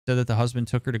said that the husband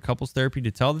took her to couples therapy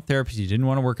to tell the therapist he didn't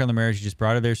want to work on the marriage. He just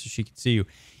brought her there so she could see you.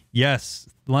 Yes,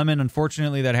 Lemon,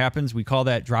 unfortunately that happens. We call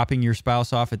that dropping your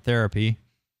spouse off at therapy.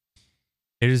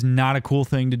 It is not a cool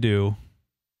thing to do.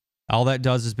 All that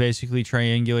does is basically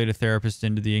triangulate a therapist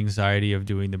into the anxiety of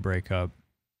doing the breakup.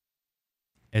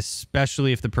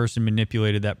 Especially if the person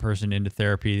manipulated that person into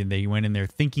therapy and they went in there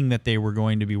thinking that they were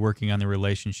going to be working on the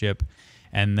relationship,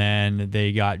 and then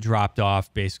they got dropped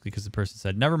off basically because the person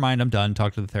said, never mind, I'm done,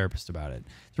 talk to the therapist about it.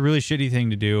 It's a really shitty thing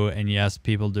to do, and yes,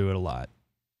 people do it a lot.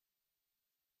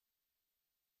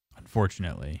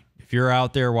 Unfortunately. If you're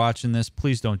out there watching this,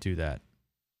 please don't do that.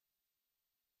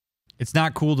 It's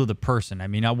not cool to the person. I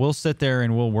mean, we'll sit there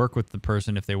and we'll work with the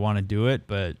person if they want to do it,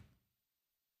 but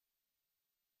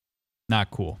not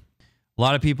cool. A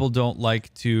lot of people don't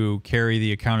like to carry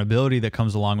the accountability that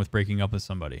comes along with breaking up with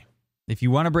somebody. If you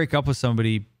want to break up with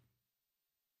somebody,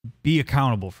 be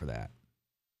accountable for that.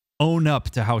 Own up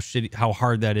to how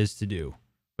hard that is to do.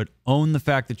 But own the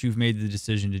fact that you've made the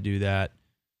decision to do that.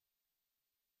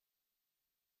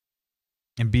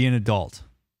 And be an adult.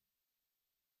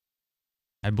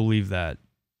 I believe that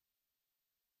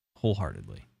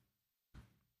wholeheartedly.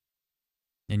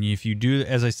 And if you do,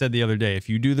 as I said the other day, if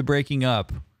you do the breaking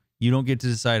up, you don't get to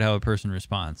decide how a person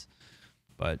responds.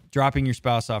 But dropping your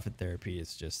spouse off at therapy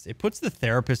is just, it puts the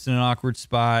therapist in an awkward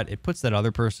spot. It puts that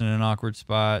other person in an awkward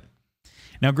spot.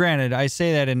 Now, granted, I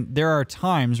say that, and there are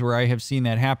times where I have seen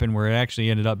that happen where it actually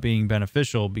ended up being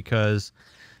beneficial, because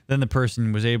then the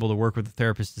person was able to work with the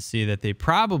therapist to see that they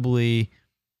probably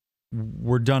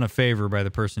were done a favor by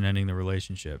the person ending the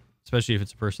relationship, especially if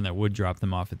it's a person that would drop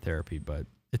them off at therapy. But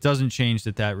it doesn't change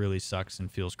that really sucks and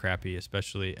feels crappy,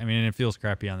 especially, I mean, and it feels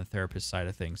crappy on the therapist side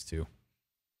of things too.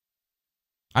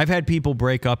 I've had people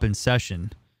break up in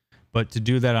session, but to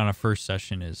do that on a first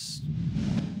session is